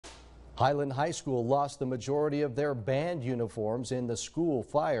Highland High School lost the majority of their band uniforms in the school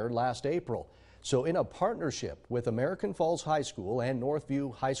fire last April. So in a partnership with American Falls High School and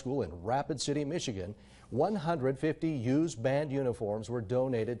Northview High School in Rapid City, Michigan, 150 used band uniforms were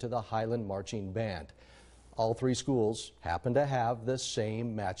donated to the Highland Marching Band. All three schools happen to have the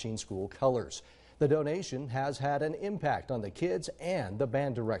same matching school colors. The donation has had an impact on the kids and the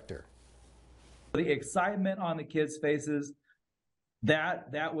band director. The excitement on the kids' faces,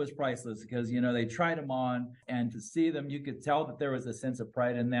 that was priceless because, you know, they tried them on, and to see them, you could tell that there was a sense of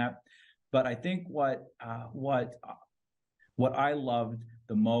pride in that. But I think what I loved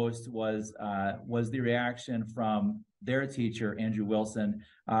the most was the reaction from their teacher, Andrew Wilson,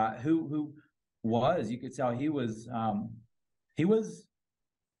 who was, you could tell he was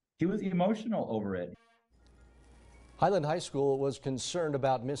emotional over it. Highland High School was concerned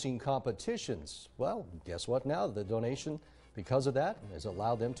about missing competitions. Well, guess what now? The donation, because of that, has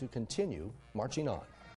allowed them to continue marching on.